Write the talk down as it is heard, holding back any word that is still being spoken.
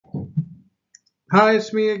Hi,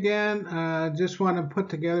 it's me again. Just want to put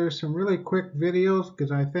together some really quick videos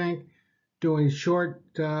because I think doing short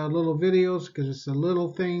little videos, because it's the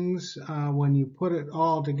little things when you put it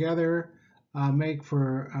all together make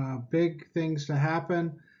for big things to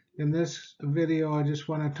happen. In this video, I just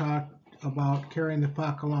want to talk about carrying the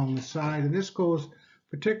puck along the side, and this goes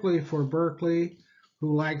particularly for Berkeley,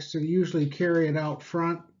 who likes to usually carry it out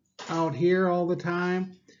front, out here all the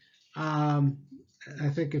time. Um, I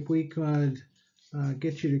think if we could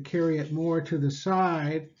get you to carry it more to the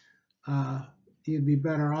side, uh, you'd be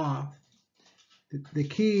better off. The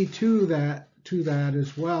key to that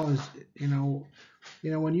as well is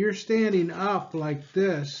when you're standing up like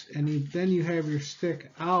this and then you have your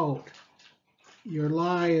stick out, your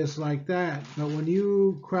lie is like that. But when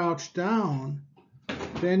you crouch down,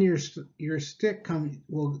 then your stick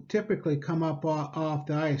will typically come up off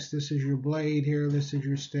the ice. This is your blade here. This is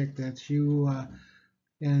your stick. That's you.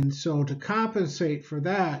 And so to compensate for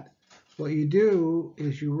that, what you do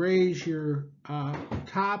is you raise your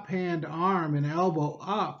top hand arm and elbow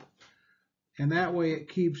up, and that way it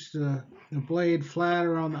keeps the blade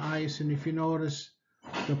flatter on the ice. And if you notice,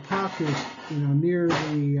 the puck is near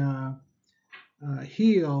the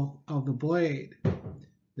heel of the blade.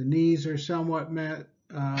 The knees are somewhat bent,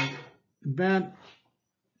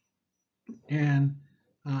 and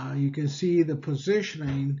you can see the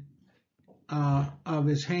positioning of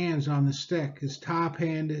his hands on the stick. His top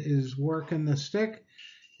hand is working the stick,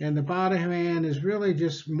 and the bottom hand is really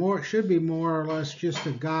just should be more or less just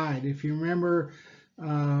a guide. If you remember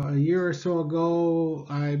a year or so ago,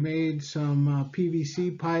 I made some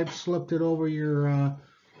PVC pipe, slipped it over your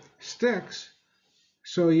sticks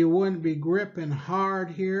so you wouldn't be gripping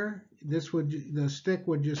hard here. The stick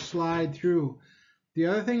would just slide through. The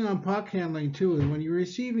other thing on puck handling too is when you're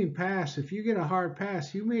receiving pass, if you get a hard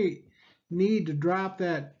pass, you may need to drop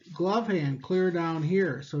that glove hand clear down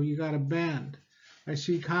here, so you got to bend. I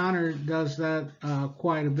see Connor does that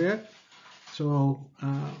quite a bit. So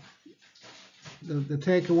the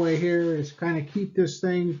takeaway here is kind of keep the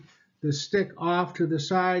stick off to the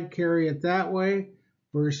side, carry it that way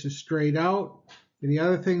versus straight out. And the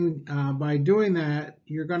other thing, by doing that,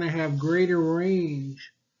 you're going to have greater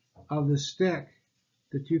range of the stick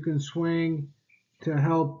that you can swing to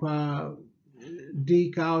help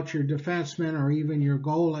deke out your defenseman or even your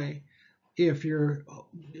goalie if you're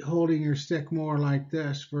holding your stick more like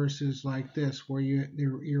this versus like this, where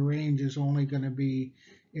your range is only going to be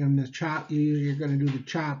in the chop. You're going to do the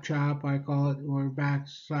chop, I call it, or back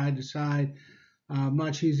side to side.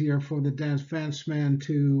 Much easier for the defenseman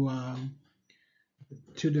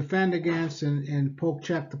to defend against and poke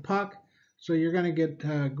check the puck. So you're going to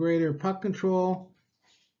get greater puck control.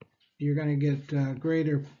 You're going to get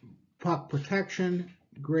greater puck protection,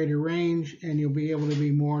 greater range, and you'll be able to be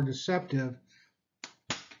more deceptive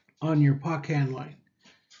on your puck handling.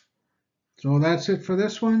 So that's it for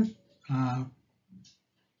this one.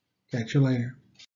 Catch you later.